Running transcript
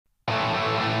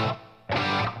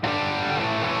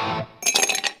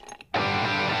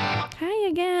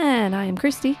am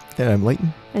Christy. And I'm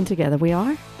Leighton. And together we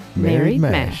are Married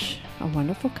Mash, a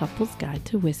wonderful couple's guide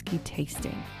to whiskey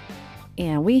tasting.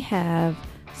 And we have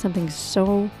something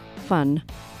so fun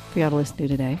for y'all to listen to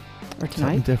today or tonight.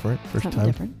 Something different. First Something time.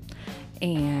 different.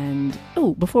 And,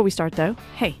 before we start though,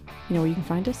 hey, you know where you can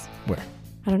find us? Where?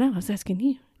 I don't know. I was asking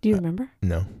you. Do you remember?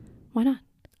 No, Why not?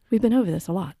 We've been over this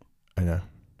a lot. I know.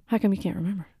 How come you can't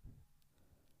remember?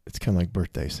 It's kind of like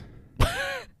birthdays.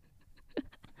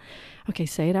 Okay,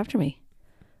 say it after me.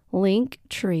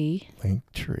 Linktree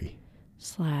Linktree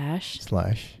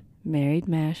 / Married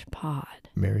Mash Pod.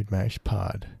 Married Mash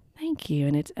Pod. Thank you.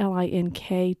 And it's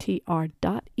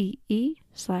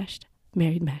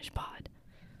linktr.ee/Married Mash Pod.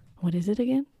 What is it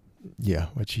again? Yeah,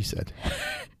 what she said.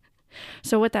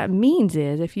 So what that means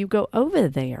is if you go over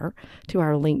there to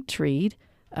our Linktree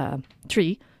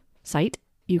tree site,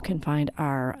 you can find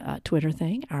our Twitter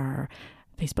thing, our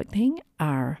Facebook thing,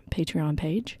 our Patreon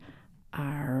page,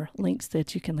 our links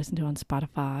that you can listen to on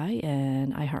Spotify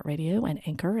and iHeartRadio and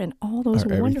Anchor and all those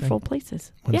wonderful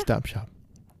places. One-stop shop.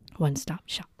 One-stop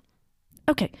shop.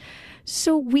 Okay,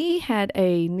 so we had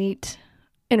a neat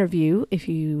interview, if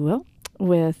you will,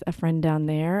 with a friend down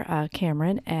there,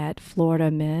 Cameron, at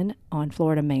Florida Men on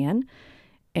Florida Man.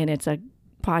 And it's a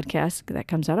podcast that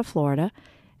comes out of Florida.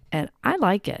 And I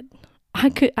like it. I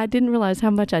didn't realize how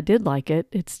much I did like it.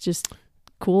 It's just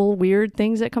cool, weird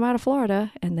things that come out of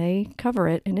Florida, and they cover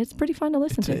it, and it's pretty fun to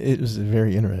listen to. It was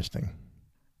very interesting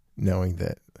knowing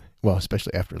that, well,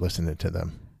 especially after listening to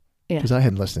them. Yeah. Because I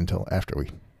hadn't listened until after we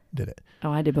did it.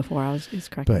 Oh, I did before. It's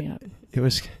cracking me up. It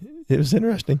was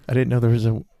interesting. I didn't know there was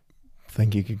a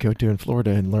thing you could go to in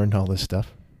Florida and learn all this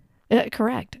stuff.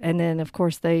 Correct. And then, of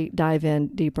course, they dive in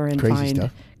deeper and find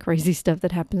crazy stuff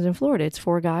that happens in Florida. It's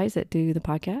 4 guys that do the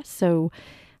podcast. So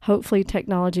hopefully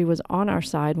technology was on our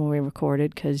side when we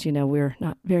recorded because, we're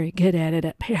not very good at it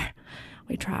up here.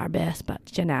 We try our best,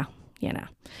 but, you know.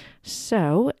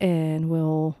 So, and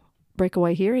we'll break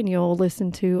away here and you'll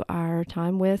listen to our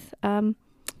time with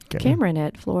Cameron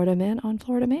at Florida Men on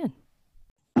Florida Man.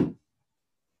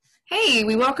 Hey,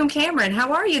 we welcome Cameron.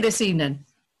 How are you this evening?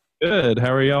 Good.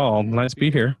 How are y'all? Nice to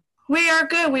be here. We are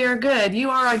good. We are good.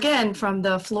 You are, again, from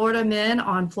the Florida Men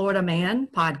on Florida Man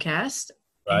podcast.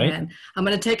 Right. And I'm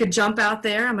going to take a jump out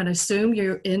there. I'm going to assume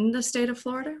you're in the state of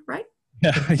Florida, right?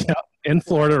 Yeah. In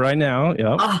Florida right now.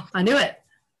 Yep. Oh, I knew it.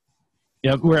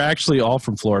 Yep. We're actually all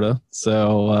from Florida.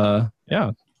 So,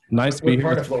 nice to be here. What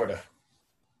part of Florida?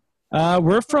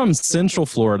 We're from Central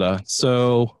Florida.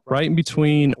 So right in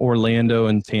between Orlando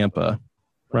and Tampa,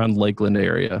 around Lakeland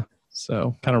area.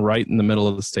 So kind of right in the middle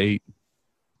of the state.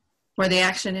 Where the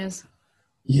action is?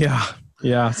 Yeah.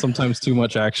 Yeah. Sometimes too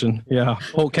much action. Yeah.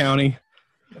 Polk County.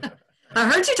 I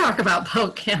heard you talk about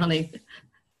Polk County.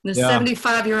 The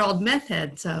 75-year-old meth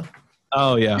head. So.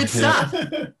 Oh, yeah. Good stuff.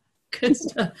 Good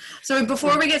stuff. So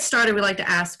before we get started, we like to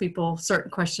ask people certain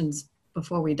questions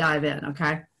before we dive in,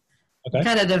 okay? Okay.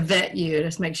 Kind of to vet you,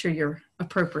 just make sure you're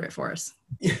appropriate for us.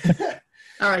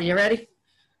 All right, you ready?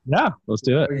 Yeah, let's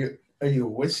do it. Are you a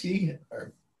whiskey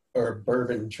or a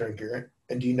bourbon drinker?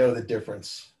 And do you know the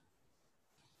difference?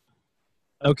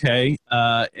 Okay.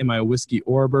 Am I a whiskey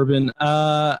or a bourbon?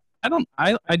 I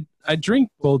drink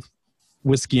both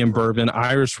whiskey and bourbon,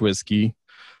 Irish whiskey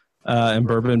and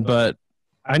bourbon, but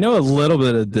I know a little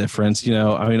bit of difference.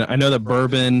 I know that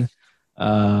bourbon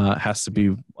has to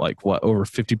be like over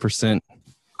 50%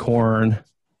 corn.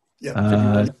 Yeah,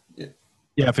 51.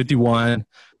 Yeah, 51.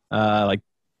 Like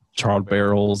charred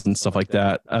barrels and stuff like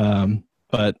that.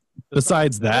 But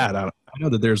besides that, I know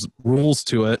that there's rules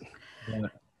to it.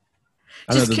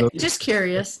 Just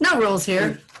curious. No rules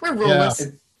here. We're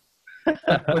ruleless.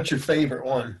 Yeah. What's your favorite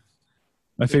one?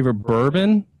 My favorite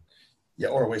bourbon? Yeah,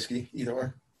 or whiskey, either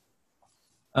or.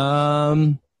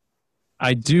 I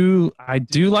do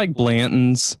like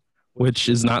Blanton's, which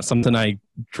is not something I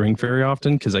drink very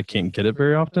often because I can't get it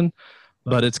very often,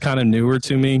 but it's kind of newer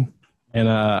to me, and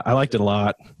I liked it a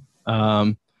lot.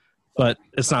 But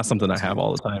it's not something I have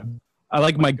all the time. I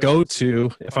like my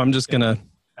go-to if I'm just gonna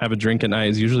have a drink at night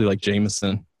is usually like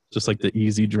Jameson, just like the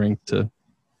easy drink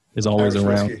is always Irish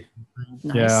around. whiskey.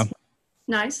 Nice. Yeah.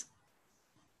 Nice.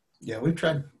 Yeah, we've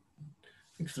tried I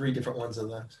think 3 different ones of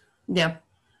that. Yeah.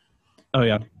 Oh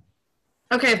yeah.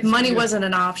 Okay, if money wasn't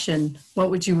an option, what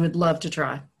would love to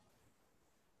try?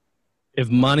 If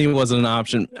money wasn't an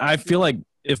option, I feel like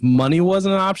if money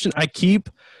wasn't an option, I keep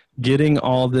getting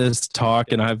all this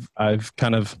talk, and I've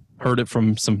kind of heard it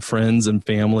from some friends and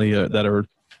family that are,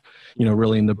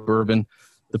 really into bourbon.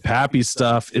 The Pappy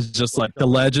stuff is just like the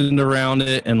legend around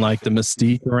it and like the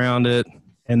mystique around it.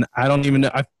 And I don't even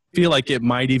know. I feel like it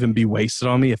might even be wasted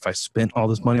on me if I spent all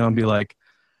this money on be like,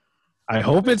 I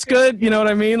hope it's good. You know what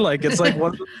I mean? Like it's like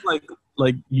one of those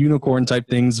like unicorn type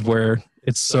things where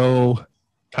it's so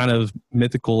kind of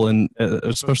mythical, and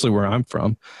especially where I'm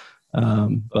from. Yeah,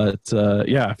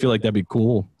 I feel like that'd be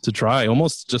cool to try,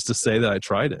 almost just to say that I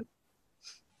tried it.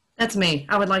 That's me.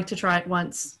 I would like to try it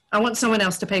once. I want someone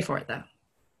else to pay for it though.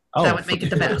 Oh, that would make it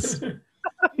the best.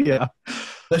 Yeah.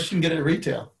 Unless you can get it at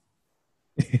retail.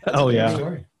 Oh yeah.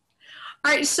 Story.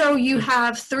 All right, so you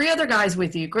have 3 other guys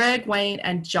with you, Greg, Wayne,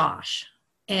 and Josh.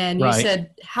 And you Right.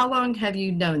 said, how long have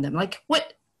you known them? Like,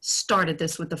 what started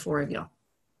this with the 4 of y'all?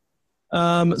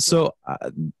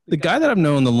 The guy that I've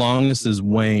known the longest is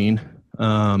Wayne.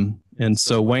 And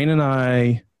so Wayne and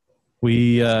I,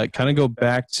 we kind of go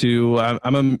back to,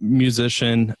 I'm a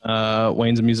musician,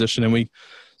 Wayne's a musician, and we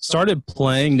started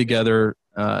playing together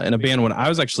in a band when I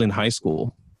was actually in high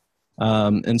school.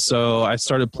 And so I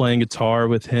started playing guitar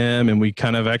with him, and we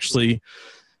kind of actually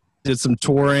did some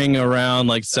touring around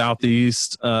like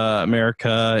Southeast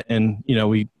America. And, you know,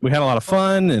 we had a lot of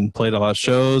fun and played a lot of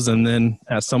shows. And then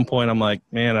at some point I'm like,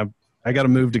 man, I got to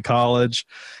move to college.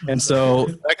 And so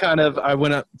I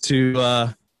went up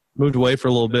to, moved away for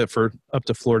a little bit up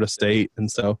to Florida State. And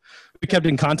so we kept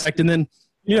in contact. And then,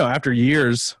 you know, after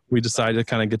years, we decided to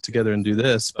kind of get together and do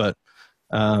this. But,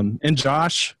 and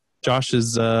Josh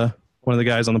is one of the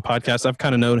guys on the podcast. I've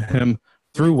kind of known him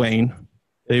through Wayne.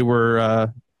 They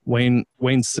were,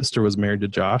 Wayne's sister was married to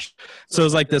Josh. So it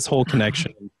was like this whole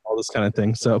connection and all this kind of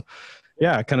thing. So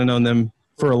yeah, I kind of known them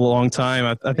for a long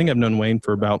time. I think I've known Wayne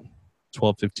for about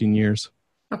 12, 15 years.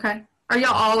 Okay. Are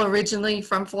y'all all originally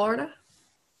from Florida?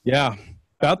 Yeah,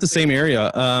 about the same area,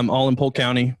 all in Polk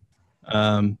County.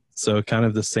 So kind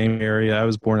of the same area. I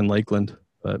was born in Lakeland,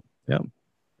 but yeah,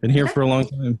 been here for a long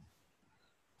time.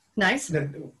 Nice. Now,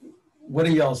 what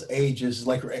are y'all's ages,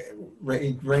 like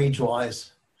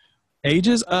range-wise?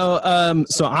 Ages? Oh,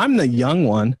 so I'm the young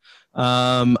one.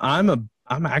 I'm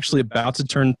actually about to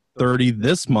turn 30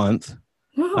 this month.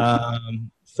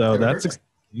 So that's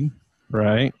exciting,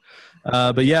 right?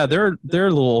 But yeah, they're a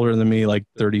little older than me, like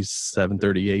 37,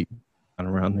 38, kind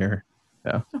of around there.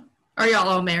 Yeah. Are y'all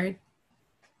all married?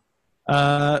 Wayne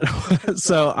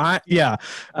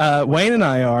and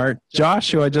I are.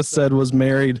 Josh, who I just said was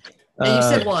married. And you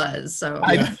said was, so.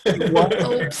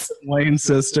 Oops. Wayne's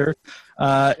sister.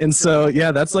 And so,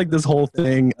 yeah, that's like this whole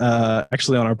thing,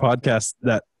 actually on our podcast,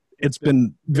 that it's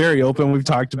been very open. We've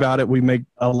talked about it. We make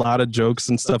a lot of jokes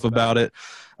and stuff about it.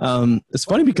 It's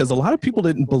funny because a lot of people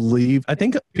didn't believe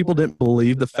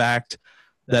the fact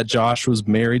that Josh was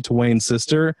married to Wayne's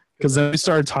sister, because then we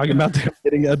started talking about them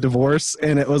getting a divorce,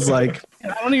 and it was like,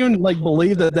 I don't even like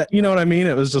believe that, you know what I mean?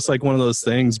 It was just like one of those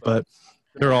things, but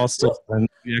they're all still friends.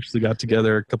 We actually got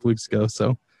together a couple weeks ago.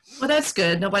 So, well, that's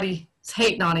good. Nobody's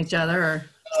hating on each other or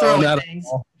throwing things.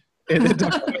 It's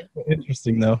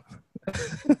interesting though.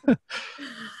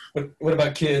 What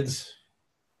about kids?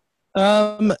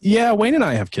 Yeah, Wayne and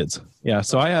I have kids. Yeah,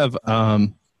 so I have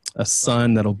a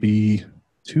son that'll be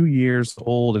 2 years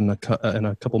old in a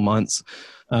couple months,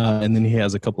 and then he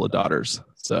has a couple of daughters.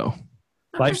 So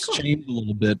life's changed a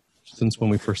little bit since when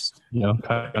we first,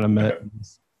 kind of met.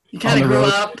 You kind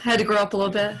of had to grow up a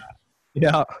little bit.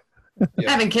 Yeah.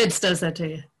 Having kids does that to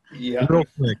you. Yeah. Real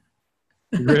quick.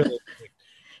 Really.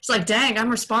 It's like, dang, I'm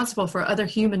responsible for other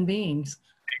human beings.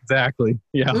 Exactly.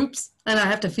 Yeah. Oops. And I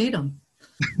have to feed them.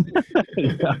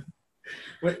 Yeah.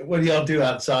 What do y'all do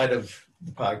outside of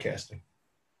the podcasting?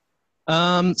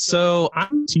 So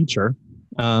I'm a teacher.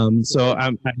 So I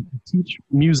teach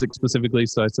music specifically.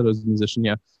 So I said I was a musician.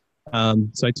 Yeah.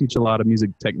 So I teach a lot of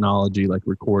music technology, like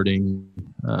recording,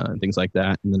 and things like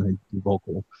that. And then I do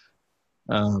vocal.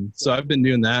 So I've been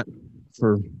doing that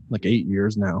for like 8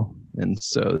 years now. And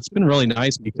so it's been really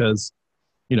nice because,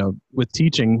 with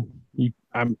teaching,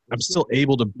 I'm still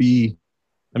able to be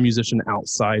a musician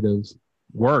outside of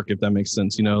work, if that makes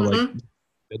sense, like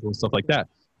stuff like that.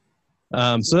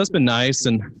 So that's been nice.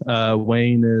 And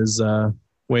Wayne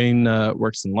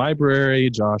works in library.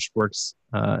 Josh works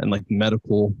in like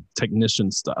medical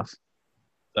technician stuff.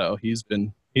 So he's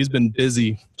been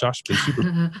busy. Josh has been super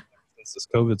busy since this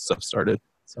COVID stuff started.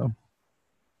 So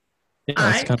yeah, all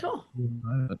right, cool.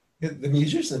 The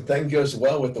musician thing goes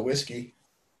well with the whiskey.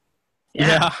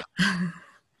 Yeah.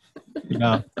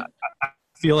 Yeah. I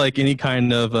feel like any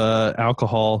kind of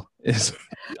alcohol is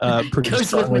pretty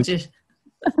strongly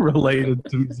related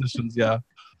to musicians. Yeah.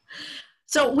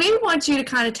 So we want you to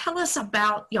kind of tell us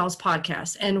about y'all's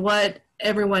podcast and what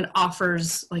everyone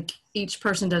offers. Like each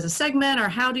person does a segment, or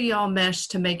how do y'all mesh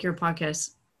to make your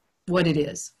podcast what it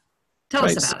is? Tell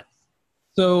us about it.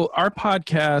 So our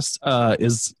podcast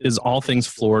is all things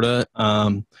Florida,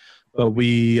 but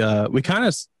we kind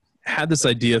of had this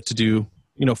idea to do,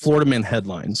 Florida Man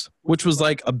headlines, which was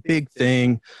like a big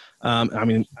thing. I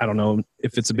mean, I don't know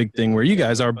if it's a big thing where you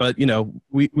guys are, but,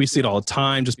 we see it all the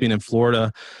time just being in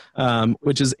Florida,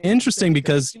 which is interesting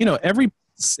because, every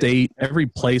state, every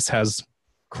place has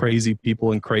crazy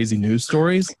people and crazy news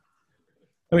stories.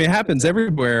 I mean, it happens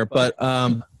everywhere, but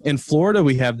in Florida,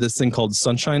 we have this thing called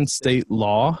Sunshine State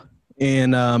Law,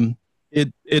 and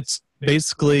it's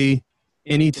basically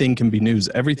anything can be news.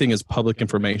 Everything is public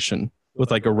information with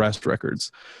like arrest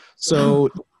records. So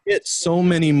it's so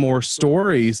many more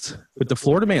stories with the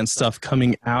Florida Man stuff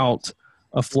coming out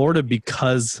of Florida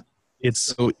because it's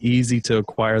so easy to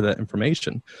acquire that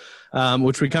information,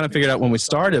 which we kind of figured out when we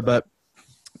started, but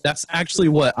that's actually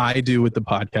what I do with the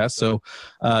podcast. So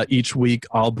each week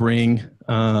I'll bring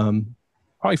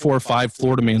probably 4 or 5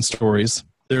 Florida Man stories.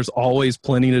 There's always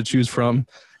plenty to choose from.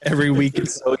 Every week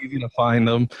it's so easy to find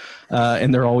them,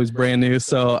 and they're always brand new.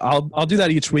 So I'll do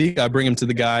that each week. I bring them to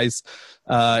the guys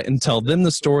and tell them the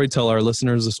story, tell our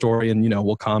listeners the story, and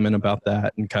we'll comment about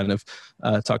that and kind of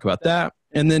talk about that.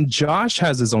 And then Josh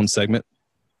has his own segment,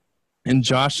 and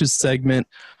Josh's segment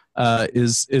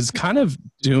is kind of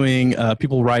doing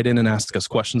people write in and ask us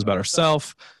questions about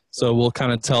ourselves. So we'll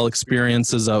kind of tell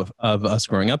experiences of us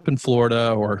growing up in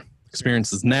Florida or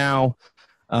experiences now.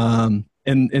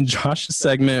 And Josh's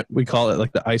segment, we call it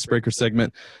like the icebreaker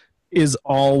segment, is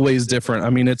always different.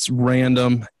 I mean, it's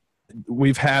random.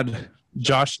 We've had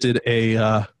Josh did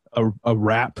a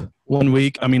rap one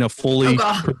week. I mean, a fully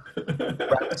rap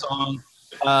song.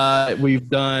 We've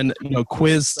done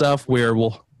quiz stuff where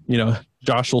we'll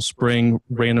Josh will spring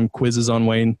random quizzes on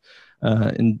Wayne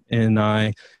and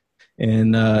I,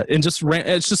 and just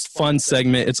it's just fun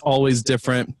segment. It's always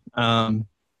different.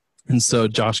 And so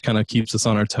Josh kind of keeps us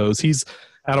on our toes. He's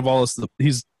out of all this,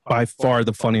 he's by far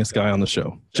the funniest guy on the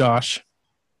show. Josh,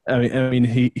 I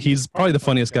mean, he's probably the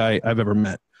funniest guy I've ever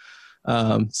met.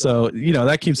 So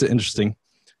that keeps it interesting.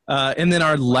 And then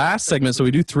our last segment, so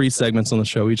we do 3 segments on the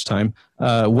show each time.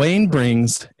 Wayne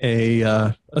brings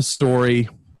a story.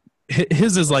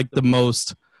 His is like the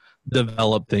most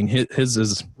developed thing. His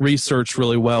is researched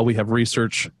really well. We have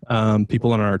research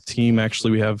people on our team.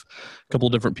 Actually, we have a couple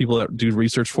of different people that do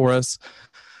research for us.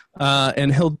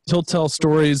 And he'll tell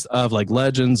stories of like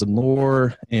legends and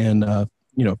lore and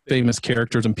famous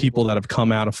characters and people that have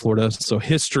come out of Florida. So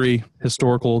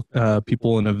historical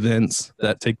people and events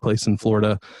that take place in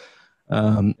Florida.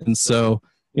 And so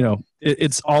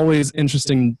it's always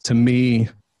interesting to me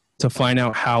to find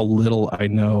out how little I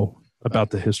know about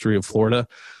the history of Florida.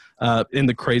 In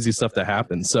the crazy stuff that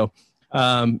happens. So,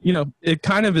 it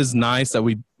kind of is nice that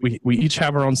we each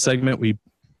have our own segment. We,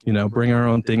 bring our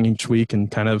own thing each week and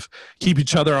kind of keep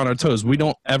each other on our toes. We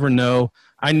don't ever know.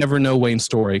 I never know Wayne's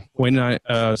story.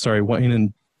 Josh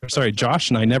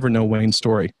and I never know Wayne's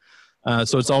story.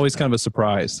 So it's always kind of a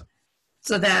surprise.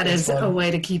 So that is a way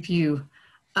to keep you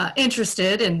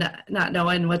interested in not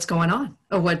knowing what's going on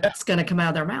or what's going to come out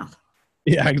of their mouth.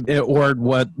 Yeah. Or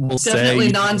what we'll say. Definitely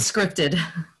non-scripted.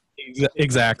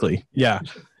 Exactly. Yeah.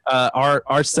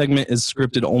 Our segment is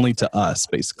scripted only to us,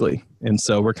 basically. And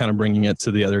so we're kind of bringing it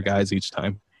to the other guys each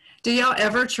time. Do y'all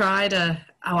ever try to,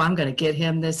 I'm going to get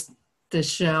him this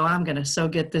show. I'm going to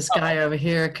get this guy over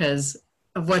here because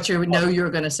of what you know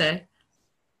you're going to say?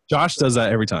 Josh does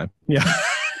that every time. Yeah.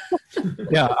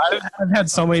 Yeah. I've had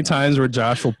so many times where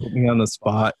Josh will put me on the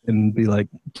spot and be like,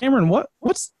 Cameron,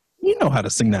 what's, you know how to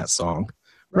sing that song.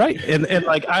 Right. And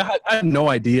like, I had no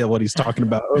idea what he's talking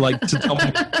about or like to tell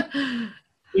me.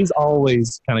 He's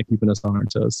always kind of keeping us on our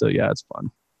toes. So yeah, it's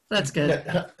fun. That's good.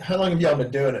 Yeah, how long have y'all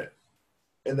been doing it?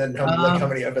 And then how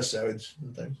many episodes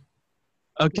and things?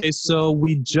 Okay. So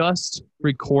we just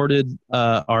recorded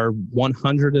our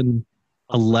 111th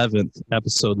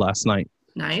episode last night.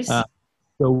 Nice.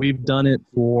 So we've done it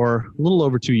for a little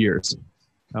over 2 years.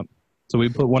 So we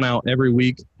put one out every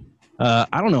week. I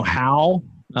don't know how,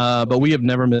 but we have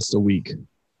never missed a week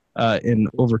in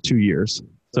over 2 years.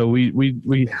 So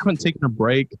we haven't taken a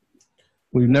break.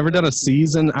 We've never done a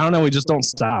season. I don't know. We just don't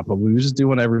stop. But we just do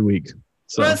one every week.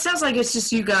 So. Well, it sounds like it's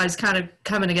just you guys kind of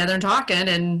coming together and talking,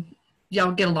 and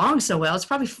y'all get along so well. It's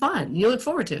probably fun. You look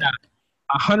forward to it.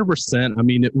 100%. I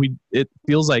mean, it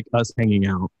feels like us hanging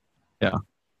out. Yeah,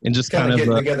 and just kind of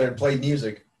getting together and play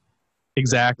music.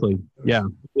 Exactly. Yeah,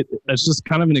 it's just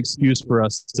kind of an excuse for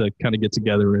us to kind of get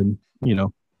together and kind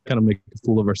of make a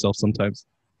fool of ourselves sometimes.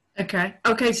 Okay.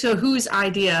 So whose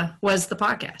idea was the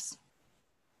podcast?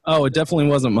 Oh, it definitely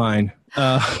wasn't mine.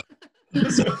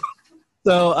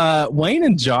 So Wayne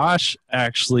and Josh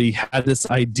actually had this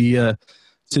idea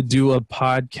to do a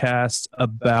podcast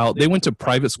about, they went to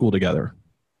private school together.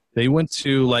 They went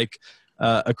to like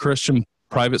a Christian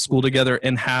private school together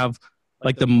and have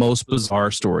like the most bizarre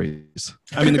stories.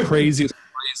 I mean, the craziest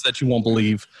stories that you won't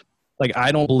believe. Like,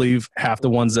 I don't believe half the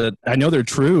ones that I know they're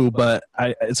true, but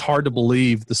it's hard to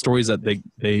believe the stories that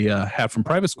they have from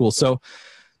private school. So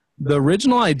the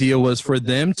original idea was for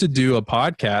them to do a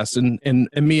podcast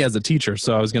and me as a teacher.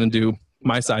 So I was going to do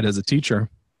my side as a teacher,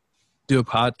 do a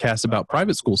podcast about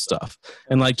private school stuff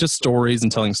and like just stories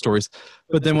and telling stories.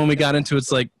 But then when we got into it,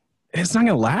 it's like, it's not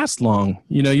going to last long.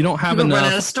 You know, you don't have enough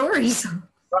run out of stories.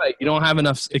 Right. You don't have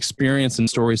enough experience and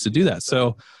stories to do that.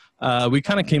 So we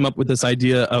kind of came up with this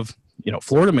idea of, you know,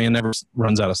 Florida Man never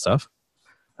runs out of stuff.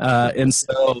 And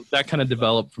so that kind of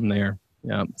developed from there.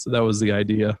 Yeah. So that was the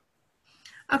idea.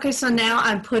 Okay. So now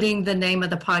I'm putting the name of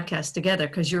the podcast together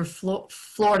because you're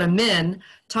Florida Men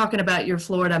talking about your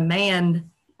Florida Man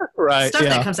right, stuff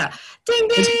that comes out. Ding,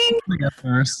 ding.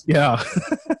 Yeah.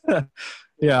 Yeah.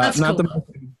 That's not cool.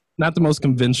 Not the most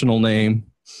conventional name.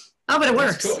 Oh, but it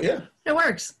works. Cool, yeah. It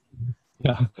works.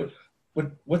 Yeah.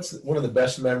 What's one of the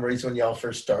best memories when y'all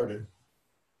first started?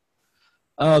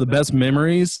 Oh, the best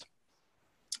memories.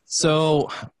 So,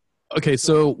 okay.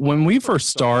 So when we first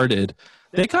started,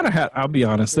 they kind of had, I'll be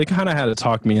honest, they kind of had to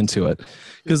talk me into it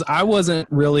because I wasn't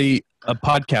really a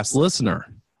podcast listener.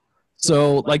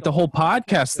 So like the whole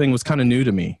podcast thing was kind of new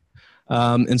to me.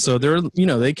 And so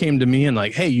they came to me and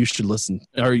like, hey, you should listen,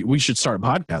 or we should start a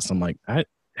podcast. I'm like, I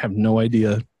have no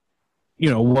idea,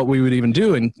 what we would even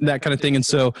do and that kind of thing. And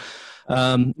so,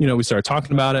 we started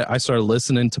talking about it. I started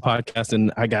listening to podcasts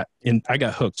and I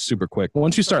got hooked super quick.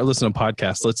 Once you start listening to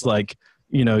podcasts, it's like,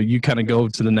 you kind of go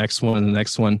to the next one and the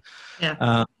next one.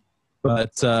 Yeah.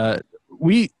 But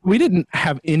we didn't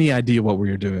have any idea what we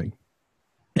were doing.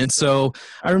 And so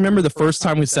I remember the first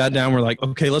time we sat down, we're like,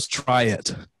 okay, let's try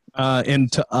it.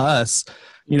 And to us,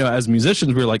 as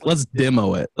musicians, we were like, let's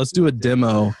demo it. Let's do a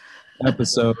demo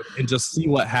episode and just see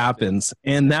what happens.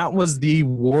 And that was the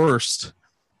worst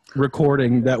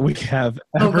recording that we have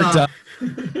ever done.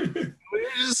 It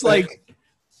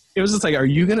was just like, are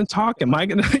you going to talk? Am I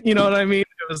going to, you know what I mean?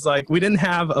 It was like, we didn't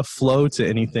have a flow to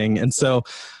anything. And so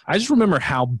I just remember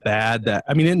how bad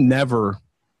it never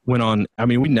went on.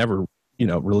 We never,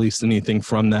 released anything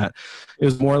from that. It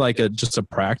was more like just a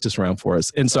practice round for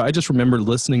us. And so I just remember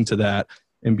listening to that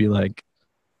and be like,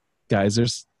 guys,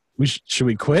 should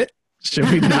we quit? Should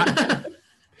we not?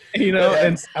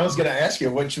 And I was going to ask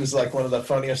you which was like one of the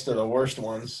funniest or the worst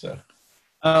ones. So.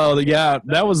 Oh yeah,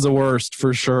 that was the worst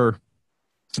for sure.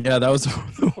 Yeah, that was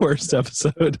the worst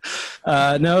episode.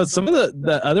 No, some of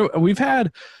the other we've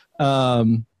had,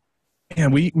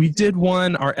 we did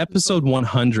one. Our episode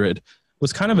 100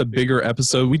 was kind of a bigger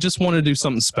episode. We just wanted to do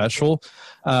something special,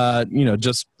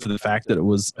 just for the fact that it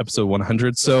was episode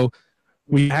 100. So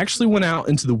we actually went out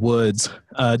into the woods,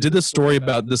 did this story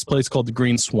about this place called the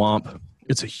Green Swamp.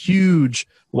 It's a huge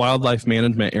wildlife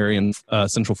management area in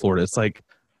Central Florida. It's like,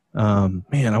 I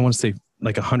want to say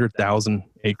like 100,000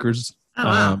 acres. Oh,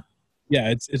 wow.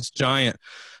 Yeah, it's giant.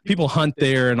 People hunt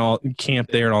there and camp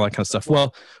there and all that kind of stuff.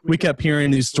 Well, we kept hearing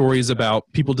these stories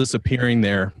about people disappearing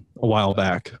there a while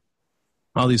back.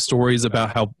 All these stories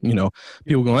about how,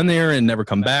 people go in there and never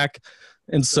come back.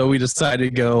 And so we decided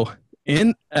to go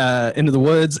into the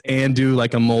woods and do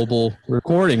like a mobile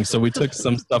recording. So we took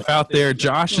some stuff out there.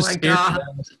 Josh is scared.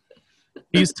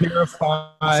 He's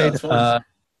terrified.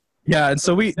 Yeah, and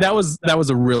so that was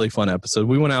a really fun episode.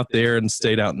 We went out there and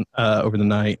stayed out over the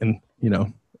night, and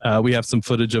we have some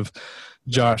footage of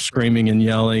Josh screaming and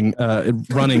yelling,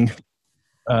 running,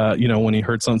 when he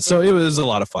heard something. So it was a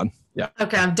lot of fun. Yeah.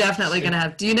 Okay, I'm definitely gonna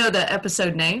have. Do you know the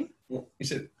episode name? You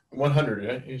said 100,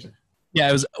 right? Yeah,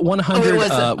 it was 100.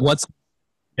 Was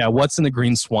What's in the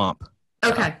Green Swamp?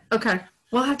 Okay.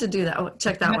 We'll have to do that. I'll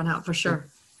check that one out for sure.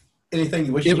 Anything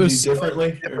you wish you could do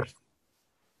differently?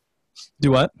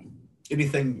 Do what?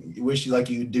 Anything you wish you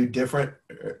could do different?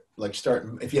 Or like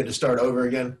if you had to start over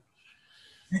again?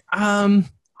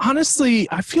 Honestly,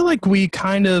 I feel like we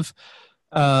kind of,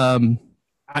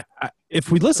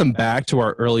 if we listen back to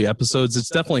our early episodes, it's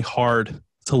definitely hard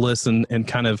to listen and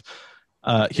kind of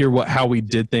hear how we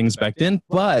did things back then.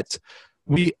 But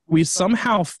we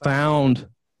somehow found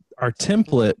our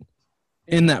template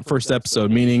in that first episode,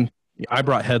 meaning I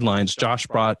brought headlines, Josh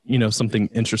brought, something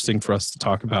interesting for us to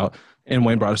talk about, and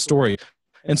Wayne brought a story.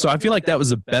 And so I feel like that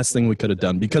was the best thing we could have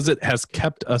done because it has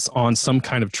kept us on some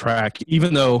kind of track,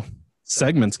 even though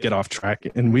segments get off track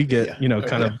and we get,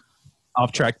 kind of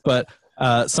off track. But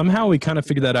somehow we kind of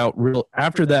figured that out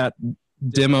after that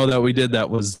demo that we did. That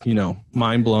was,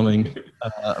 mind-blowing.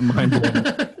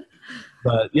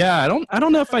 But yeah, I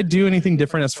don't know if I do anything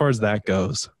different as far as that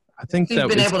goes. I think You've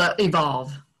been able to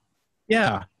evolve.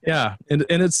 Yeah. Yeah. And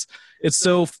it's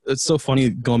so funny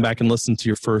going back and listening to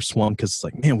your first one, because it's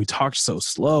like, man, we talked so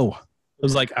slow. It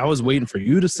was like I was waiting for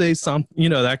you to say something,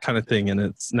 that kind of thing. And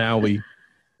it's now we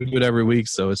do it every week,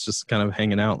 so it's just kind of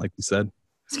hanging out, like you said.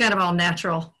 It's kind of all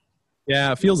natural.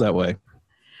 Yeah, it feels that way.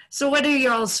 So what are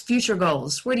y'all's future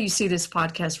goals? Where do you see this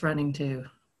podcast running to?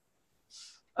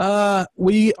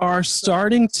 We are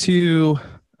starting to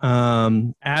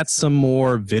add some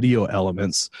more video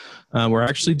elements. We're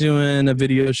actually doing a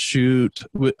video shoot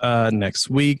next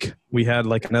week.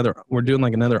 We're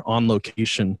doing another on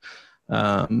location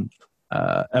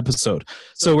episode.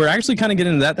 So we're actually kind of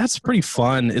getting into that. That's pretty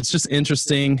fun. It's just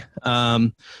interesting.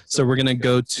 So we're going to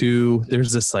go to,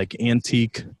 there's this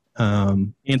antique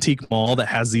mall that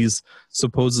has these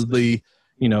supposedly,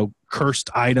 cursed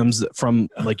items from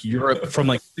Europe from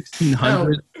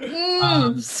 1600.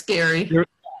 Oh, scary.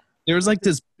 There's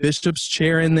this bishop's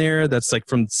chair in there that's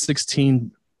from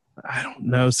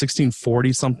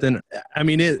 1640 something. I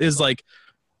mean, it is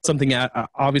something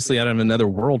obviously out of another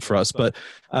world for us, but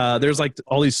there's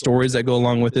all these stories that go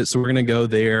along with it. So we're going to go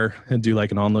there and do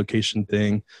an on location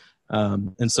thing.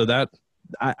 And so that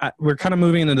we're kind of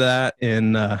moving into that,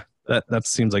 and that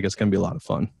seems like it's going to be a lot of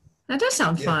fun. That does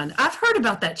sound fun. I've heard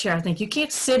about that chair. I think you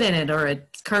can't sit in it or it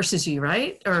curses you,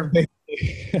 right? Or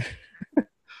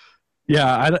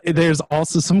yeah, there's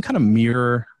also some kind of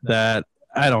mirror that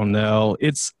I don't know.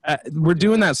 We're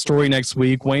doing that story next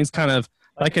week. Wayne's kind of,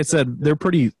 like I said, they're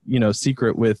pretty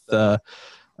secret with their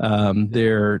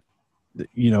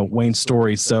Wayne's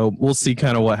story. So we'll see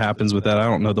kind of what happens with that. I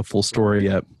don't know the full story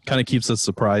yet. Kind of keeps us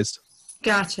surprised.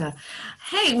 Gotcha.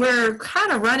 Hey, we're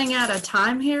kind of running out of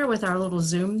time here with our little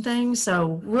Zoom thing.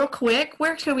 So real quick,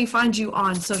 where can we find you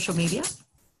on social media?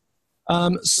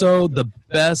 So the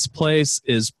best place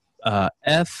is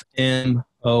fmofm.com.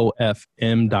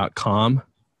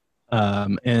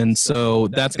 And so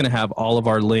that's going to have all of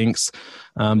our links.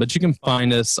 But you can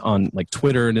find us on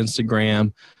Twitter and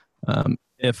Instagram.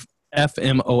 If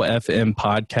FMOFM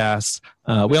podcast.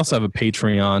 We also have a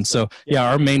Patreon. So yeah,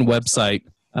 our main website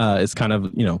is kind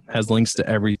of, has links to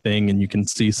everything, and you can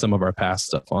see some of our past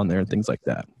stuff on there and things like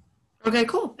that. Okay,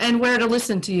 cool. And where to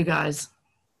listen to you guys?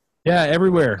 Yeah,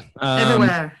 everywhere.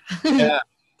 Everywhere. Yeah,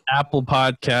 Apple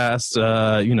Podcasts,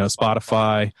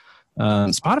 Spotify.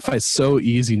 Spotify is so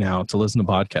easy now to listen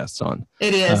to podcasts on.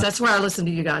 It is. That's where I listen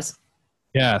to you guys.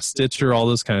 Yeah, Stitcher, all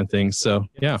those kind of things. So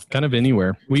yeah, kind of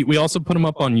anywhere. We also put them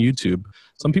up on YouTube.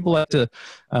 Some people have to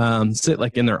sit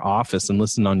in their office and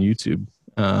listen on YouTube.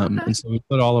 And so we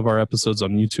put all of our episodes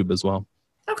on YouTube as well.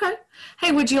 Okay.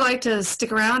 Hey, would you like to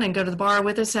stick around and go to the bar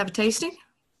with us, have a tasting?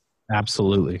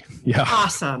 Absolutely. Yeah.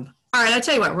 Awesome. All right, I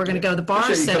tell you what, we're going to go to the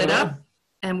bar, set it up,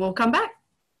 and we'll come back.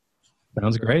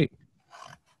 Sounds great.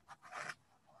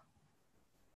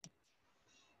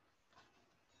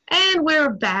 And we're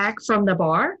back from the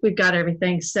bar. We've got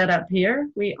everything set up here.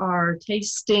 We are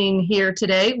tasting here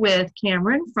today with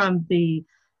Cameron from the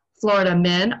Florida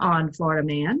Men on Florida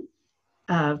Man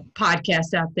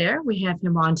podcast out there. We have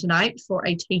him on tonight for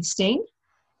a tasting.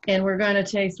 And we're going to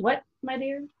taste what, my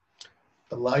dear?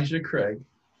 Elijah Craig,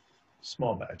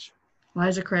 small batch.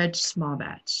 Elijah Craig, small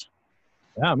batch.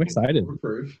 Yeah, I'm excited.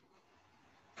 Proof.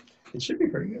 It should be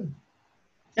pretty good.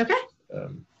 Okay.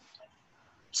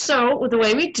 So the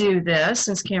way we do this,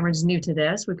 since Cameron's new to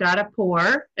this, we've got a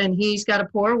pour, and he's got a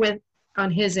pour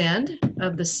on his end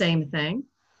of the same thing.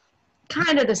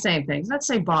 Kind of the same thing. It's not the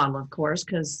same bottle, of course,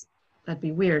 because that'd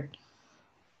be weird.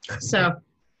 So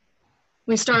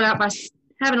we start out by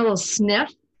having a little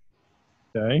sniff.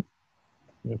 Okay.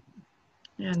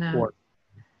 And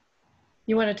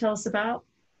you want to tell us about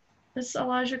this,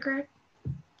 Elijah Craig?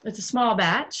 It's a small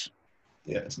batch.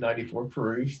 Yeah, it's 94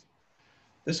 proof.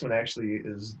 This one actually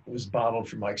was bottled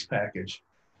from Mike's Package.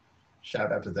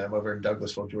 Shout out to them over in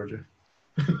Douglasville, Georgia.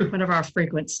 One of our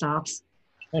frequent stops.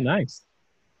 Oh, nice.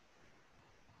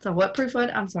 So what proof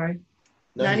would? I'm sorry.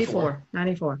 94.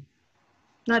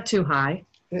 Not too high.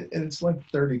 It's like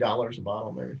 $30 a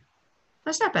bottle, maybe.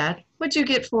 That's not bad. What'd you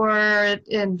get for it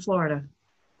in Florida?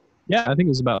 Yeah, I think it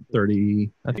was about 30.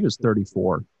 I think it was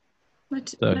 34.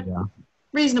 Yeah.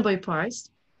 Reasonably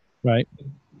priced. Right.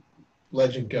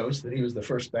 Legend goes that he was the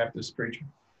first Baptist preacher.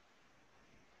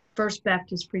 First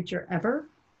Baptist preacher ever?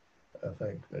 I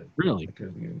think that. Really?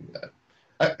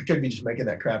 I could be just making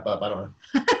that crap up. I don't know.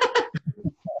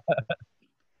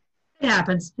 It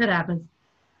happens. All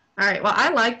right. Well, I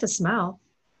like the smell.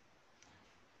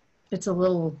 It's a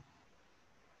little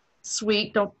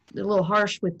sweet, a little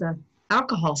harsh with the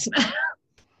alcohol smell.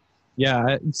 Yeah,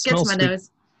 it smells Gets my sweet.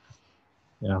 nose.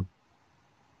 Yeah.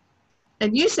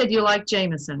 And you said you like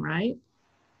Jameson, right?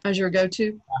 As your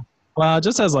go-to? Well,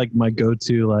 just as like my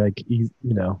go-to, like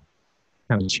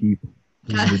kind of cheap.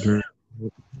 easy to drink.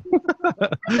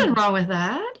 Nothing wrong with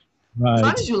that. As long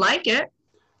Right. as you like it.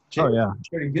 Oh yeah. It's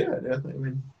pretty good. I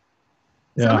mean,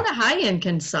 Some Yeah. of the high end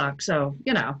can suck. So,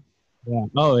 Yeah.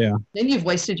 Oh yeah. then you've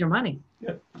wasted your money.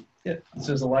 yeah. It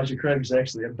says Elijah Craig's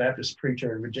actually a Baptist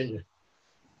preacher in Virginia.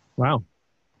 Wow.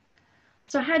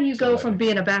 So, how do you go from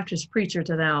being a Baptist preacher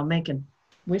to now making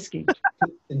whiskey?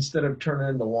 Instead of turning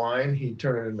it into wine, he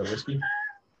turned it into whiskey.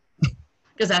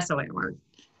 Because that's the way it works.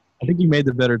 I think he made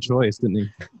the better choice, didn't he?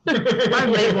 I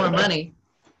made more money.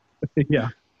 Yeah.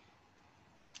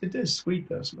 It is sweet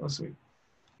though. It smells sweet.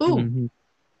 Ooh, Mhm.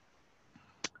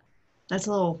 that's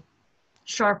a little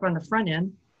sharp on the front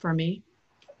end for me.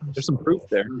 There's some proof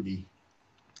there. Fruity.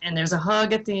 And there's a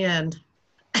hug at the end.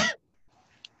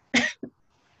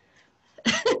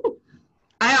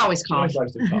 I always She cough. always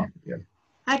likes to cough. Yeah.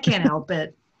 I can't help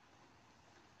it.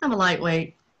 I'm a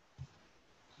lightweight.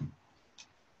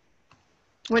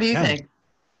 What do you Yeah. think?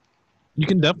 You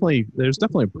can definitely. There's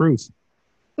definitely proof.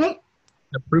 Mm.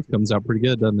 That proof comes out pretty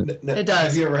good, doesn't it? It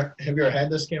does. Have you ever had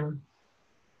this, Cameron?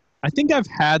 I think I've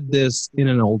had this in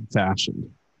an old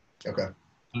fashioned. Okay.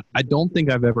 I don't think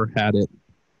I've ever had it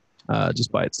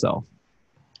just by itself.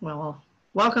 Well,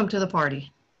 welcome to the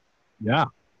party. Yeah,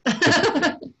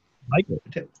 like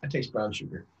it. I taste brown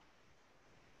sugar.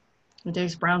 It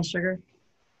tastes brown sugar.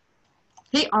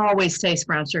 He always tastes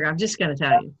brown sugar. I'm just going to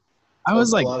tell you. I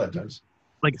was a like lot of times.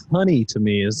 honey to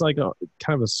me is like a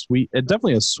kind of a sweet. It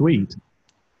definitely is sweet.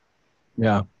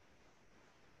 Yeah.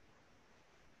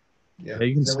 Yeah. Yeah,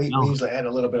 you can Then we smell it. usually add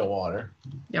a little bit of water.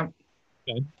 Do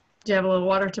you have a little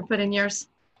water to put in yours?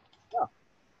 Yeah.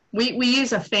 We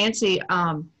use a fancy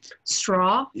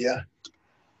straw. Yeah.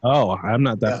 Oh, I'm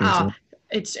not that Yeah. fancy.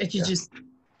 It's you Yeah. just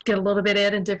get a little bit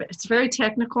in and dip it. It's very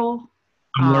technical.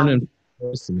 I'm learning.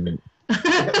 Just a minute.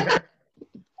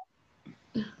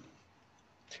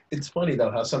 It's funny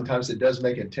though how sometimes it does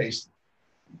make it taste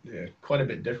quite a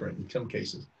bit different in some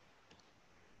cases.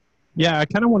 Yeah, I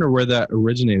kind of wonder where that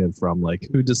originated from. Like,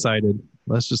 who decided?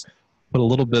 Let's just put a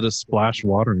little bit of splash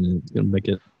water in it. It's gonna make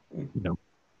it,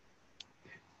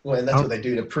 Well, and that's what they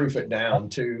do to proof it down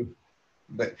too.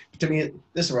 But to me,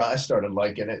 this is where I started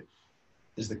liking it,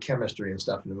 is the chemistry and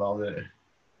stuff involved in it.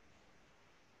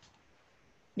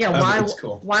 Yeah, Oh, why it's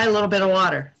cool. why a little bit of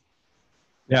water?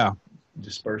 Yeah.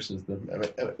 Disperses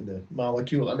the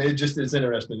molecule. I mean, it just is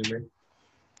interesting to me.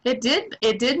 It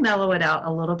did mellow it out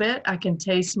a little bit. I can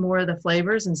taste more of the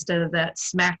flavors instead of that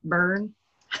smack burn.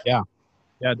 Yeah,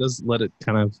 it does let it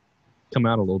kind of come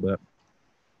out a little bit.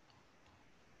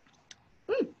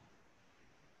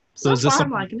 So is this far, I'm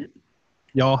something- liking it.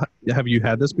 Y'all, have you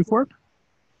had this before?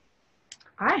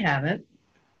 I haven't.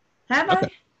 Have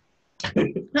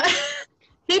I?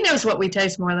 He knows what we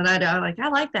taste more than I do. I'm like, I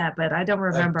like that, but I don't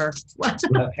remember.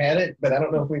 I've had it, but I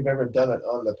don't know if we've ever done it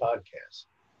on the podcast.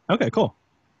 Okay, cool.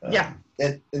 Yeah.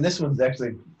 And this one's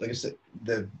actually, like I said,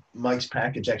 the Mike's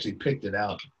Package actually picked it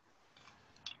out.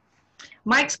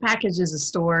 Mike's Package is a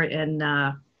store in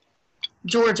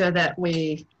Georgia that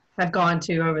we have gone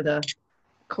to over the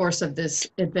course of this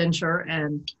adventure.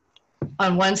 And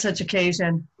on one such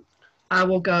occasion, I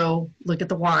will go look at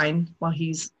the wine while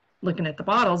he's looking at the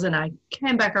bottles. And I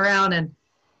came back around and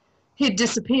he had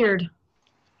disappeared.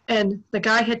 And the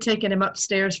guy had taken him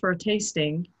upstairs for a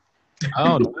tasting.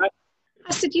 Oh, nice.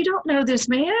 I said, you don't know this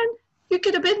man. You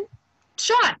could have been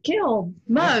shot, killed,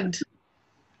 mugged,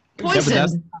 Yeah, but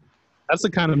poisoned. that's the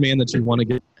kind of man that you want to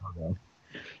get.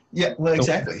 Yeah, well,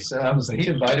 exactly. So he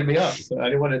invited me up, so I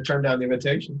didn't want to turn down the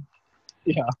invitation.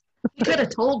 Yeah. He could have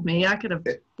told me. I could have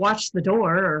watched the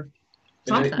door or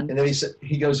something. And then he said,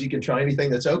 he goes, you can try anything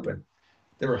that's open.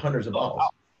 There were hundreds of bottles,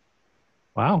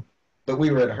 Wow. but we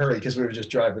were in a hurry because we were just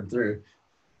driving through.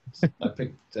 I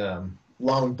picked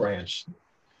Long Branch,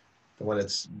 the one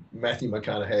that's Matthew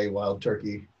McConaughey, Wild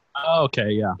Turkey. Oh, okay,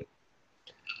 yeah.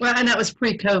 Well, and that was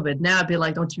pre-COVID. Now I'd be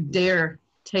like, don't you dare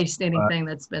taste anything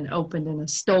that's been opened in a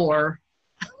store.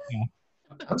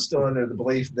 I'm still under the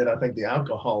belief that I think the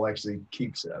alcohol actually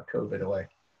keeps COVID away.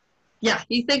 Yeah,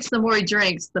 he thinks the more he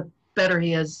drinks, the better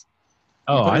he is.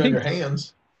 Oh, Put it I in think your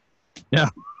hands.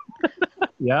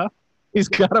 yeah. He's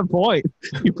got a point.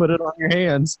 You put it on your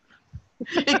hands.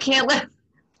 It can't let.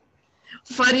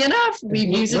 Funny enough, we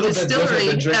use a Little bit different distillery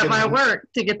than at drinking- my work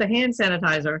to get the hand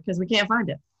sanitizer because we can't find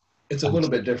it. It's a little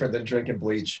bit different than drinking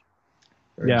bleach.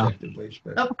 Or Yeah. injected bleach,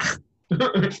 but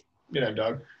Oh, you know,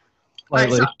 dog.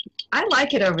 Slightly. so I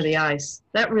like it over the ice.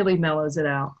 That really mellows it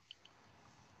out.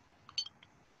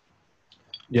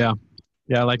 Yeah.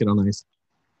 Yeah, I like it on ice.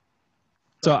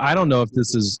 So I don't know if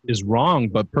this is wrong,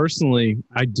 but personally,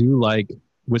 I do like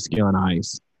whiskey on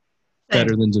ice.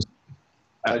 better than just.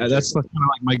 That's kind of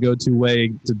like my go-to way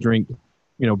to drink,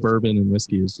 bourbon and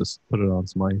whiskey is just put it on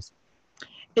some ice.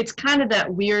 It's kind of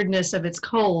that weirdness of it's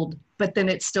cold, but then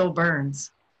it still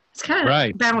burns. It's kind of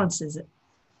Right. balances it.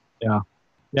 Yeah,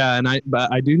 and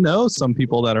I do know some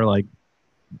people that are like,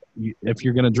 if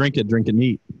you're gonna drink it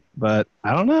neat. But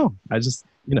I don't know. I just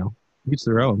each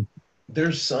their own.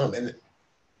 There's some, and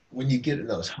when you get in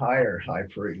those high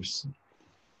proofs,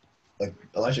 like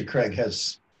Elijah Craig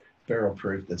has barrel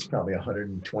proof that's probably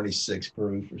 126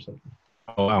 proof or something.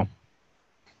 Oh wow.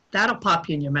 That'll pop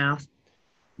you in your mouth.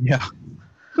 Yeah,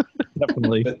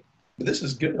 definitely. But this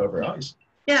is good over ice.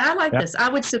 Yeah, I like Yeah. this. I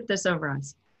would sip this over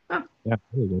ice. Yeah,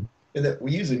 really good. And that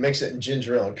we usually mix it in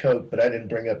ginger ale and Coke, but I didn't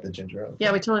bring up the ginger ale.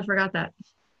 Yeah, we totally forgot that.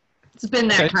 It's been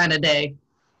that Okay. kind of day.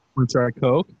 Want to try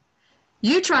Coke?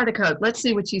 You try the Coke. Let's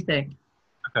see what you think.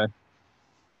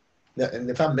 Yeah, and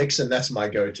if I'm mixing, that's my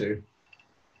go-to.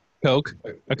 Coke.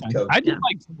 Like, Okay. Coke. I do Yeah.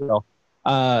 like ginger ale.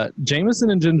 Jameson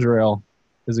and ginger ale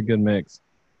is a good mix.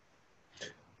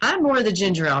 I'm more of the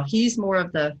ginger ale. He's more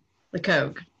of the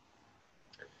Coke.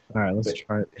 All right, let's But-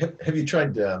 try it. Have you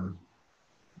tried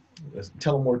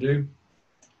Tullamore Dew?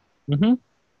 Mm-hmm.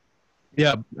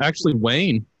 Yeah, actually,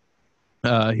 Wayne,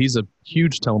 he's a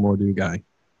huge Tullamore Dew guy.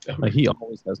 Like he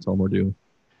always has Tullamore Dew,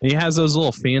 and he has those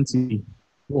little fancy,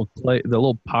 the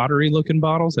little pottery looking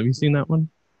bottles. Have you seen that one?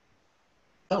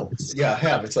 Oh, yeah, I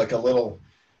have. It's like a little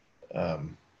I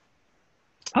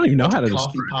don't even know how to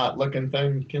coffee describe. pot looking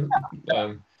thing.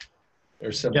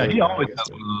 Or something. Yeah, he always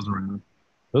has one of those around.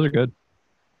 Those are good.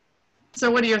 So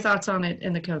what are your thoughts on it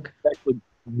in the Coke? Actually,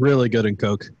 really good in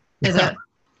Coke. Is that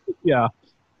Yeah,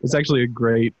 it's actually a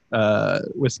great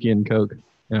whiskey and Coke.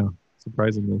 Yeah,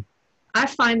 surprisingly. I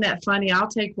find that funny. I'll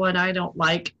take what I don't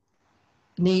like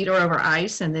neat or over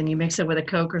ice, and then you mix it with a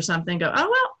Coke or something. Go,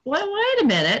 oh well, wait a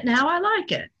minute. Now I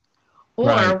like it. Or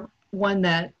Right. one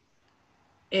that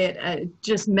it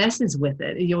just messes with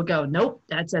it. You'll go, nope,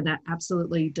 that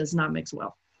absolutely does not mix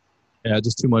well. Yeah,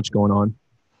 just too much going on.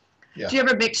 Yeah. Do you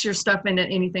ever mix your stuff into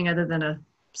anything other than a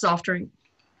soft drink?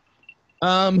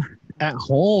 At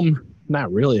home,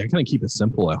 not really. I kind of keep it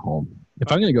simple at home.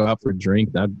 If I'm going to go out for a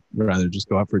drink, I'd rather just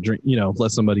go out for a drink,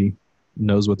 let somebody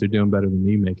knows what they're doing better than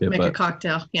me make it. Make a But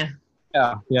cocktail. Yeah.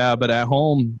 yeah, but at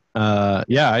home,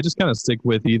 I just kind of stick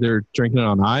with either drinking it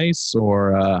on ice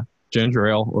or ginger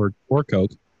ale or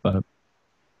Coke. But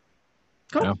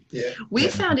Cool. Yeah. Yeah. We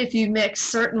found if you mix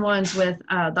certain ones with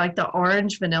like the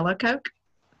orange vanilla Coke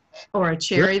or a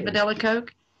cherry Really? vanilla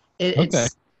Coke, Okay.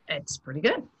 it's pretty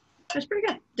good. It's pretty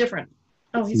good. Different.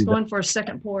 Oh, he's See that. going for a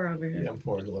second pour over here. Yeah, I'm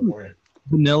pouring a little more in.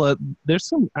 Vanilla,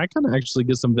 I kind of actually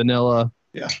get some vanilla,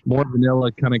 Yeah. more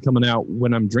vanilla kind of coming out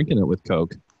when I'm drinking it with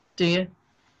Coke. Do you?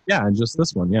 Yeah, and just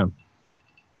this one, yeah.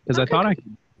 Because I Okay. thought I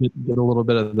could get a little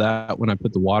bit of that when I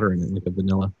put the water in it, like a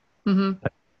vanilla. Mm-hmm.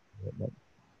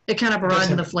 It kind of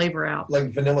broadened the flavor out.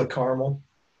 Like vanilla caramel,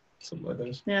 something like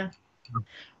those. Yeah.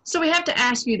 So we have to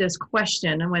ask you this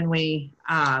question when we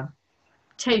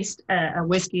taste a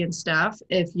whiskey and stuff.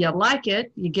 If you like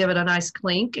it, you give it a nice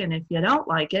clink, and if you don't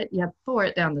like it, you pour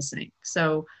it down the sink.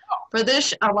 So for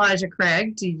this, Elijah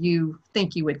Craig, do you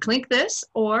think you would clink this,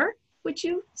 or would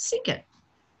you sink it?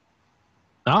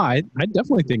 Oh, I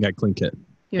definitely think I clink it.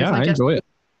 You would Yeah, I clink it? enjoy it.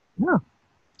 What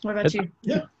about It's- you?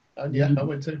 Yeah, I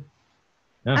would too.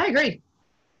 Yeah. I agree.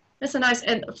 It's a nice,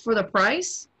 and for the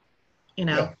price,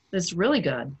 Yeah. it's really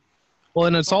good. Well,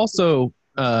 and it's also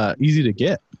easy to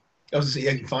get. I was gonna say,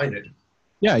 yeah, you can find it.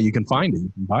 Yeah, you can find it.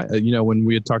 You can buy it. When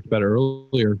we had talked about it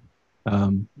earlier,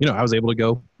 I was able to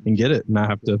go and get it and not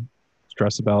have to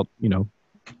stress about,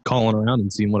 calling around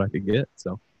and seeing what I could get.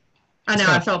 So, I know, It's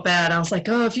I not- felt bad. I was like,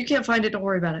 oh, if you can't find it, don't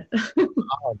worry about it.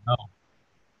 oh, no.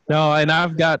 No, and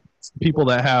I've got people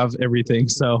that have everything.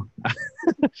 So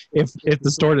if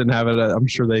the store didn't have it, I'm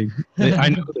sure they I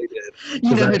know they did.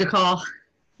 You know who to call.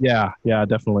 Yeah,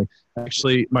 definitely.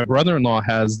 Actually, my brother-in-law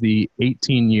has the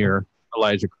 18-year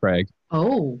Elijah Craig.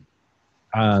 Oh,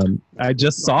 I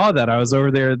just saw that. I was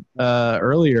over there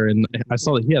earlier, and I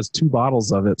saw that he has 2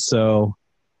 bottles of it. So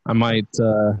I might,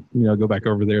 go back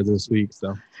over there this week.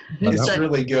 So It's So-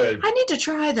 really good. I need to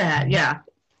try that. Yeah.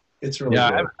 It's really yeah, I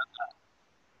good. haven't had that.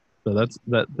 So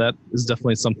that is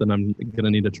definitely something I'm gonna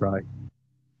need to try.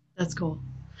 That's cool.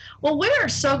 Well, we're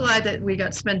so glad that we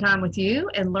got to spend time with you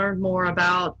and learn more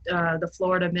about the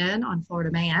Florida Men on Florida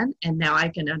Man. And now I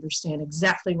can understand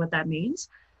exactly what that means.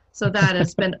 So that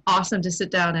has been awesome to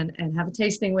sit down and have a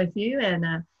tasting with you. And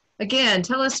again,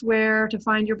 tell us where to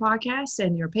find your podcast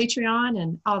and your Patreon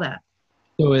and all that.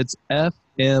 So it's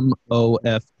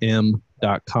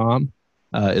fmofm.com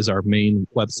is our main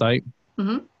website.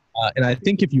 Mhm. And I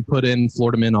think if you put in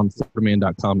Florida Man on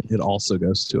floridaman.com, it also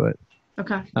goes to it.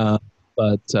 Okay.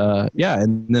 Yeah,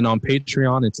 and then on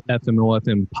Patreon, it's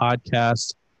FMOFM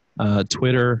Podcast,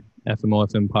 Twitter,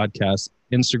 FMOFM Podcast,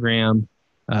 Instagram.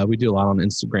 We do a lot on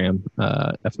Instagram,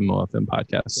 FMOFM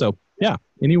Podcast. So yeah,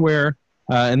 anywhere.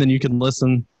 And then you can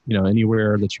listen,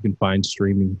 anywhere that you can find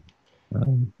streaming,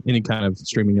 any kind of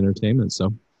streaming entertainment.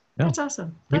 So yeah, That's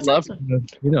awesome. we'd That's love awesome.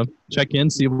 to, check in,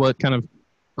 see what kind of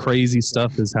crazy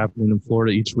stuff is happening in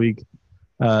Florida each week.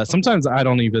 Sometimes I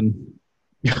don't even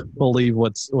believe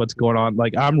what's going on.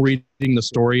 Like, I'm reading the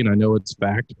story and I know it's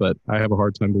fact, but I have a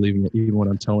hard time believing it even when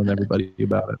I'm telling everybody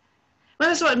about it. Well,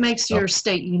 that's what makes your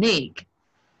state unique.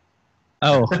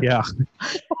 Oh yeah.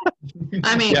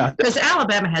 I mean, Yeah. because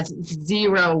Alabama has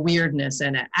zero weirdness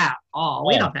in it at all.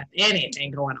 We Oh. don't have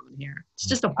anything going on here. It's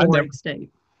just a I've boring never-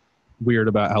 state. Weird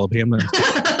about Alabama.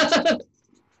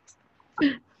 No,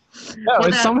 Well,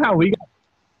 it's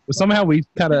somehow we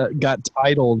kind of got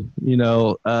titled,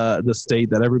 the state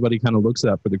that everybody kind of looks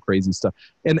at for the crazy stuff.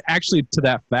 And actually, to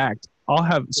that fact,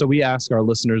 we ask our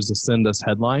listeners to send us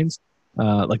headlines,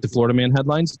 like the Florida Man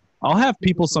headlines. I'll have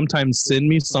people sometimes send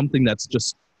me something that's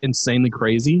just insanely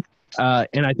crazy,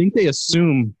 and I think they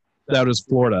assume that was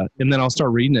Florida, and then I'll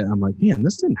start reading it. I'm like, man,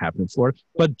 this didn't happen in Florida.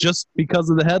 But just because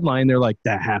of the headline, they're like,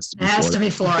 that has to be It has to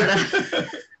Florida.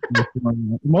 be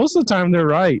Florida. Most of the time, they're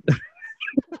right.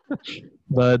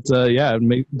 But yeah,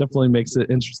 it definitely makes it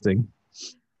interesting.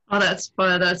 Oh, that's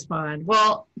fun. That's fun.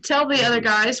 Well, tell the other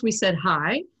guys we said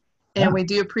hi, and Yeah. we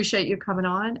do appreciate you coming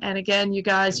on. And again, you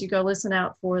guys, you go listen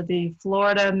out for the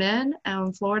Florida Men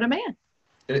and Florida Man.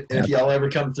 And if y'all ever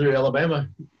come through Alabama,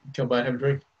 come by and have a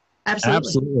drink. Absolutely.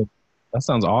 Absolutely. That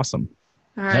sounds awesome.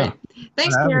 All right.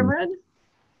 Thanks, having me. Cameron.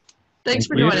 Thanks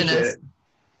for Thank you. joining us. Appreciate it.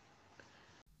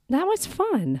 That was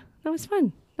fun.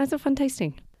 That's a fun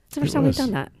tasting. It's the first It time we've was.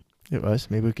 done that. It was.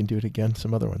 Maybe we can do it again.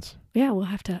 Some other ones. Yeah, we'll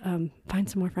have to find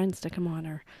some more friends to come on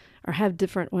or have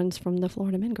different ones from the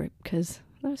Florida Men group because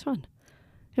that was fun.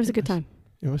 It was a good time.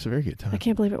 It was a very good I time.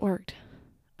 can't believe it worked.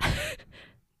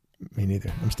 Me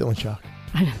neither. I'm still in shock.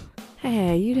 I know.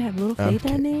 Hey, you have little faith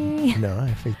in me. No, I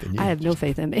have faith in you. I have no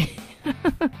faith in me.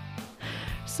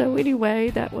 So anyway,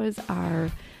 that was our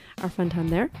fun time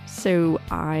there. So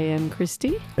I am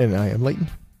Christy, And I am Leighton.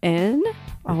 and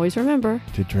always remember,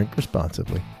 To drink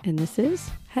responsibly. and this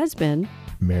has been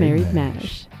Married Married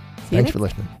Mash. See you Thanks next- for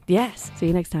listening. Yes. See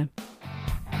you next time.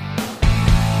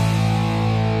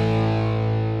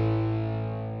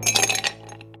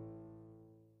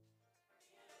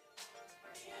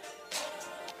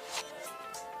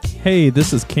 Hey,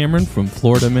 this is Cameron from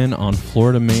Florida Men on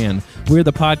Florida Man. We're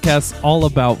the podcast all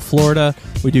about Florida.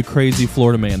 We do crazy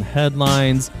Florida Man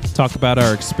headlines, talk about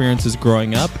our experiences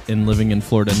growing up and living in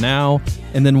Florida now.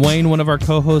 And then Wayne, one of our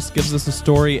co-hosts, gives us a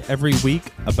story every week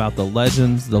about the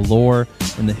legends, the lore,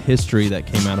 and the history that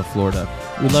came out of Florida.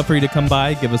 We'd love for you to come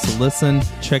by, give us a listen,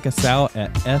 check us out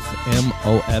at fmofm.com.